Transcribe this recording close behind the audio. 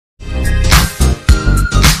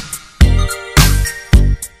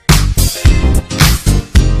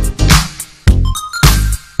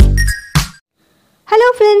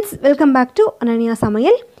Friends, welcome back to Ananya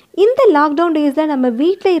சமையல். இந்த lockdown டேஸில் நம்ம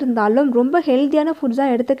வீட்டில் இருந்தாலும் ரொம்ப ஹெல்த்தியான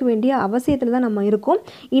ஃபுட்ஸாக எடுத்துக்க வேண்டிய அவசியத்தில் தான் நம்ம இருக்கோம்.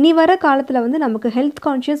 இனி வர காலத்தில் வந்து நமக்கு ஹெல்த்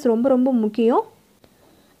கான்ஷியஸ் ரொம்ப ரொம்ப முக்கியம்.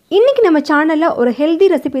 இன்றைக்கி நம்ம சேனலில் ஒரு ஹெல்தி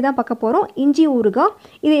ரெசிபி தான் பார்க்க போகிறோம், இஞ்சி ஊறுகாய்.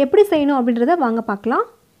 இதை எப்படி செய்யணும் அப்படின்றத வாங்க பார்க்கலாம்.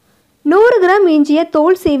 100 கிராம் இஞ்சியை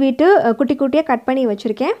தோல் சீவிட்டு குட்டி குட்டியாக கட் பண்ணி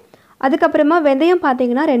வச்சுருக்கேன். அதுக்கப்புறமா வெந்தயம்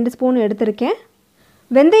பார்த்தீங்கன்னா 2 ஸ்பூன் எடுத்திருக்கேன்.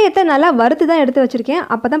 வெந்தயத்தை நல்லா வறுத்து தான் எடுத்து வச்சுருக்கேன்,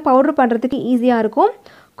 அப்போ தான் பவுட்ரு பண்ணுறதுக்கு ஈஸியாக இருக்கும்.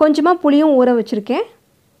 கொஞ்சமாக புளியும் ஊற வச்சுருக்கேன்.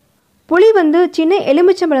 புளி வந்து சின்ன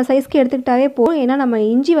எலுமிச்சம்பழம் சைஸ்க்கு எடுத்துக்கிட்டாவே போதும், ஏன்னா நம்ம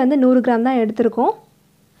இஞ்சி வந்து 100 கிராம் தான் எடுத்திருக்கோம்.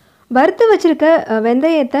 வறுத்து வச்சுருக்க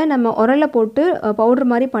வெந்தயத்தை நம்ம உரலில் போட்டு பவுட்ரு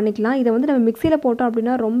மாதிரி பண்ணிக்கலாம். இதை வந்து நம்ம மிக்சியில் போட்டோம்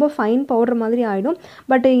அப்படின்னா ரொம்ப ஃபைன் பவுட்ரு மாதிரி ஆகிடும்.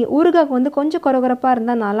 பட் ஊறுகாய்க்கு வந்து கொஞ்சம் குறகுறப்பாக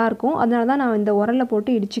இருந்தால் நல்லாயிருக்கும். அதனால தான் நான் இந்த உரலில்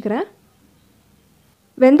போட்டு இடிச்சுக்கிறேன்.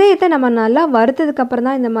 வெந்தயத்தை நம்ம நல்லா வறுத்ததுக்கப்புறம்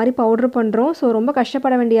தான் இந்த மாதிரி பவுட்ரு பண்ணுறோம். ஸோ ரொம்ப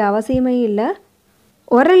கஷ்டப்பட வேண்டிய அவசியமே இல்லை.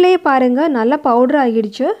 உரல்லே பாருங்கள் நல்லா பவுட்ரு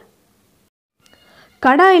ஆகிடுச்சு.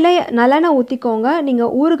 கடாயில் நல்லெண்ணெய் ஊற்றிக்கோங்க.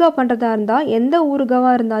 நீங்கள் ஊறுகாய் பண்ணுறதா இருந்தால் எந்த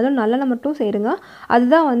ஊறுகாவாக இருந்தாலும் நல்லெண்ணெய் மட்டும் சேருங்க.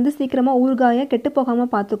 அதுதான் வந்து சீக்கிரமாக ஊறுகாயை கெட்டு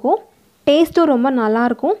போகாமல் பார்த்துக்கும். டேஸ்ட்டும் ரொம்ப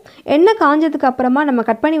நல்லாயிருக்கும். எண்ணெய் காஞ்சதுக்கு அப்புறமா நம்ம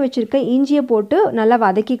கட் பண்ணி வச்சுருக்க இஞ்சியை போட்டு நல்லா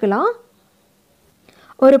வதக்கிக்கலாம்.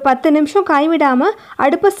 ஒரு 10 நிமிஷம் கைவிடாமல்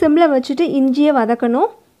அடுப்பை சிம்மில் வச்சுட்டு இஞ்சியை வதக்கணும்.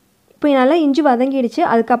 இப்போ நல்லா இஞ்சி வதங்கிடுச்சு.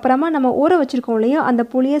 அதுக்கப்புறமா நம்ம ஊற வச்சுருக்கோம் இல்லையா, அந்த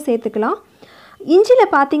புளியை சேர்த்துக்கலாம்.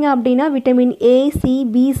 இஞ்சியில் பார்த்தீங்க அப்படின்னா vitamin A, C,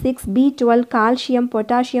 B6, B12, calcium,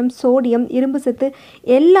 potassium, sodium, இரும்பு சத்து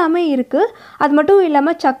எல்லாமே இருக்குது. அது மட்டும்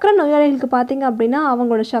இல்லாமல் சர்க்கரை நோயாளிகளுக்கு பார்த்தீங்க அப்படின்னா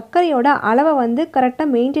அவங்களோட சர்க்கரையோட அளவை வந்து கரெக்டாக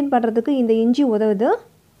மெயின்டைன் பண்ணுறதுக்கு இந்த இஞ்சி உதவுது.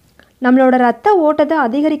 நம்மளோட ரத்த ஓட்டத்தை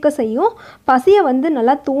அதிகரிக்க செய்யும், பசியை வந்து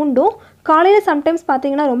நல்லா தூண்டும். காலையில் சம்டைம்ஸ்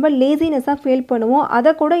பார்த்திங்கன்னா ரொம்ப லேசினஸாக ஃபீல் பண்ணுவோம்,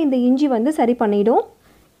 அதை கூட இந்த இஞ்சி வந்து சரி பண்ணிடும்.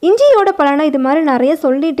 இஞ்சியோட பலனை இது மாதிரி நிறைய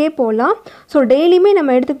சொல்லிகிட்டே போகலாம். ஸோ டெய்லியுமே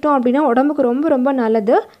நம்ம எடுத்துக்கிட்டோம் அப்படின்னா உடம்புக்கு ரொம்ப ரொம்ப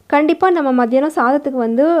நல்லது. கண்டிப்பாக நம்ம மத்தியானம் சாதத்துக்கு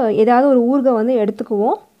வந்து ஏதாவது ஒரு ஊறுகாய் வந்து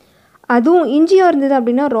எடுத்துக்குவோம். அதுவும் இஞ்சியாக இருந்தது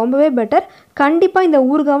அப்படின்னா ரொம்பவே பெட்டர். கண்டிப்பாக இந்த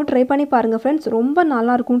ஊறுகாவை ட்ரை பண்ணி பாருங்கள் ஃப்ரெண்ட்ஸ், ரொம்ப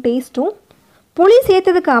நல்லாயிருக்கும் டேஸ்ட்டும். புளி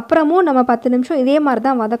சேர்த்ததுக்கு அப்புறமும் நம்ம 10 நிமிஷம் இதே மாதிரி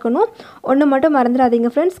தான் வதக்கணும். ஒன்று மட்டும் மறந்துடாதீங்க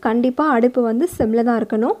ஃப்ரெண்ட்ஸ், கண்டிப்பாக அடுப்பு வந்து சிம்மில் தான்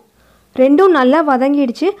இருக்கணும். ரெண்டும் நல்லா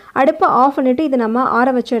வதங்கிடுச்சு. அடுப்பை ஆஃப் பண்ணிவிட்டு இதை நம்ம ஆற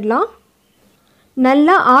வச்சிடலாம்.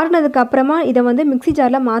 நல்லா ஆறுனதுக்கு அப்புறமா இதை வந்து மிக்ஸி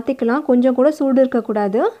ஜாரில் மாற்றிக்கலாம். கொஞ்சம் கூட சூடு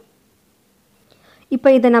இருக்கக்கூடாது. இப்போ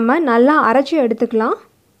இதை நம்ம நல்லா அரைச்சி எடுத்துக்கலாம்.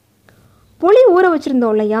 புளி ஊற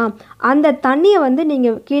வச்சுருந்தோம் இல்லையா, அந்த தண்ணியை வந்து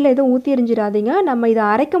நீங்கள் கீழே எதுவும் ஊற்றி எறிஞ்சிடாதீங்க. நம்ம இதை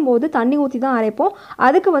அரைக்கும் போது தண்ணி ஊற்றி தான் அரைப்போம்.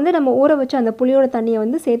 அதுக்கு வந்து நம்ம ஊற வச்ச அந்த புளியோட தண்ணியை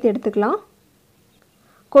வந்து சேர்த்து எடுத்துக்கலாம்.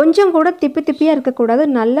 கொஞ்சம் கூட திப்பி திப்பியாக இருக்கக்கூடாது,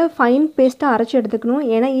 நல்ல ஃபைன் பேஸ்ட்டாக அரைச்சி எடுத்துக்கணும்.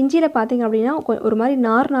 ஏன்னா இஞ்சியில் பார்த்திங்க அப்படின்னா ஒரு மாதிரி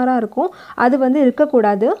நார் நாராக இருக்கும், அது வந்து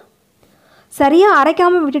இருக்கக்கூடாது. சரியாக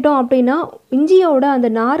அரைக்காமல் விட்டுட்டோம் அப்படின்னா இஞ்சியோட அந்த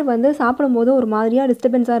நார் வந்து சாப்பிடும்போது ஒரு மாதிரியாக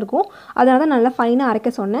டிஸ்டர்பன்ஸாக இருக்கும். அதனால தான் நல்லா ஃபைனாக அரைக்க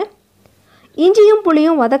சொன்னேன். இஞ்சியும்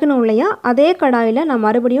புளியும் வதக்கணும் இல்லையா, அதே கடாயில் நான்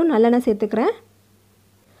மறுபடியும் நல்லெண்ணெய் சேர்த்துக்கிறேன்.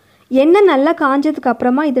 எண்ணெய் நல்லா காஞ்சதுக்கு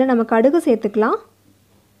அப்புறமா இதில் நம்ம கடுகு சேர்த்துக்கலாம்.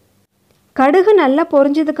 கடுகு நல்லா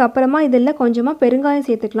பொரிஞ்சதுக்கு அப்புறமா இதில் கொஞ்சமாக பெருங்காயம்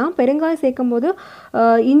சேர்த்துக்கலாம். பெருங்காயம் சேர்க்கும் போது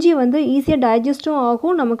இஞ்சி வந்து ஈஸியாக டைஜஸ்ட்டும்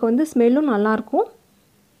ஆகும், நமக்கு வந்து ஸ்மெல்லும் நல்லாயிருக்கும்.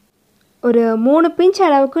 ஒரு 3 பிஞ்ச்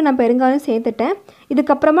அளவுக்கு நான் பெருங்காயம் சேர்த்துட்டேன்.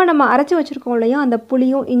 இதுக்கப்புறமா நம்ம அரைச்சி வச்சுருக்கோம் இல்லையா அந்த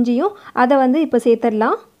புளியும் இஞ்சியும், அதை வந்து இப்போ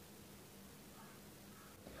சேர்த்துடலாம்.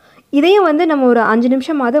 இதையும் வந்து நம்ம ஒரு 5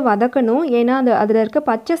 நிமிஷமாவது வதக்கணும், ஏன்னா அதில் இருக்க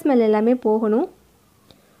பச்சை ஸ்மெல் எல்லாமே போகணும்.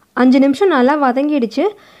 5 நிமிஷம் நல்லா வதங்கிடுச்சு.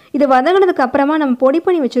 இது வதங்கினதுக்கு அப்புறமா நம்ம பொடி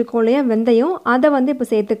பண்ணி வச்சுருக்கோம் இல்லையா வெந்தயம், அதை வந்து இப்போ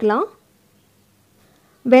சேர்த்துக்கலாம்.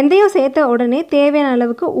 வெந்தயம் சேர்த்த உடனே தேவையான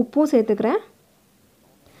அளவுக்கு உப்பும் சேர்த்துக்கிறேன்.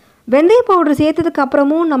 வெந்தய பவுட்ரு சேர்த்ததுக்கு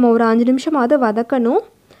அப்புறமும் நம்ம ஒரு 5 நிமிஷமாவது வதக்கணும்.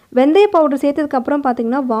 வெந்தய பவுட்ரு சேர்த்ததுக்கப்புறம்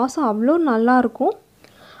பார்த்திங்கன்னா வாசம் அவ்வளோ நல்லாயிருக்கும்.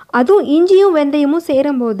 அதுவும் இஞ்சியும் வெந்தயமும்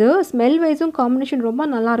சேரும்போது ஸ்மெல் வைஸும் காம்பினேஷன் ரொம்ப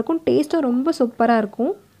நல்லாயிருக்கும், டேஸ்ட்டும் ரொம்ப சூப்பராக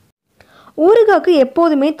இருக்கும். ஊறுகாய்க்கு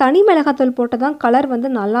எப்போதுமே தனி மிளகாத்தூள் போட்டால் தான் கலர்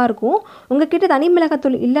வந்து நல்லாயிருக்கும். உங்கள்கிட்ட தனி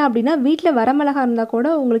மிளகாத்தூள் இல்லை அப்படின்னா வீட்டில் வர மிளகாய் இருந்தால் கூட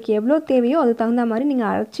உங்களுக்கு எவ்வளோ தேவையோ அதுக்கு தகுந்த மாதிரி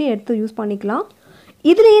நீங்கள் அரைச்சி எடுத்து யூஸ் பண்ணிக்கலாம்.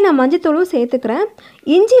 இதுலேயே நான் மஞ்சத்தூளும் சேர்த்துக்கிறேன்.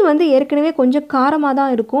 இஞ்சி வந்து ஏற்கனவே கொஞ்சம் காரமாக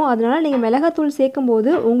தான் இருக்கும், அதனால் நீங்கள் மிளகாத்தூள்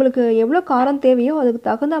சேர்க்கும்போது உங்களுக்கு எவ்வளோ காரம் தேவையோ அதுக்கு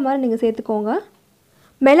தகுந்த மாதிரி நீங்கள் சேர்த்துக்கோங்க.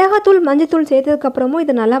 மிளகாத்தூள் மஞ்சத்தூள் சேர்த்ததுக்கப்புறமும்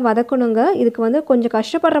இதை நல்லா வதக்கணுங்க. இதுக்கு வந்து கொஞ்சம்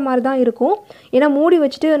கஷ்டப்படுற மாதிரி தான் இருக்கும், ஏன்னா மூடி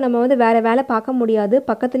வச்சுட்டு நம்ம வந்து வேறு வேலை பார்க்க முடியாது.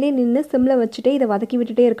 பக்கத்துலேயே நின்று சிம்மில் வச்சுட்டு இதை வதக்கி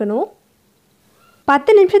விட்டுட்டே இருக்கணும்.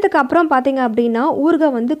 10 நிமிஷத்துக்கு அப்புறம் பார்த்திங்க அப்படின்னா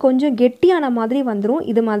ஊறுகாய் வந்து கொஞ்சம் கெட்டியான மாதிரி வந்துடும்.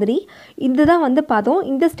 இது மாதிரி இதுதான் வந்து பதம்.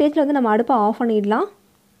 இந்த ஸ்டேஜில் வந்து நம்ம அடுப்பை ஆஃப் பண்ணிடலாம்.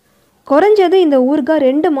 குறைஞ்சது இந்த ஊறுகாய்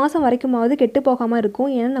 2 மாதம் வரைக்குமாவது கெட்டு போகாமல்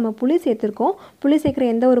இருக்கும், ஏன்னா நம்ம புளி சேர்த்துருக்கோம். புளி சேர்க்குற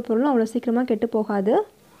எந்த ஒரு பொருளும் அவ்வளோ சீக்கிரமாக கெட்டு போகாது.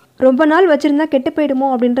 ரொம்ப நாள் வச்சுருந்தா கெட்டு போயிடுமோ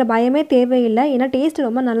அப்படின்ற பயமே தேவையில்லை. ஏன்னா டேஸ்ட்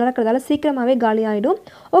ரொம்ப நல்லா இருக்கிறதால சீக்கிரமாகவே காலி ஆகிடும்.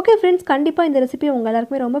 ஓகே ஃப்ரெண்ட்ஸ், கண்டிப்பாக இந்த ரெசிபி உங்கள்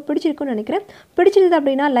எல்லாருக்குமே ரொம்ப பிடிச்சிருக்குன்னு நினைக்கிறேன். பிடிச்சிருந்தது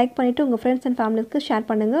அப்படின்னா லைக் பண்ணிவிட்டு உங்கள் ஃப்ரெண்ட்ஸ் அண்ட் ஃபேமிலிஸ்க்கு ஷேர்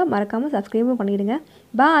பண்ணுங்கள். மறக்காமல் சப்ஸ்கிரைபும் பண்ணிவிடுங்க.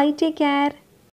 பாய், டேக் கேர்.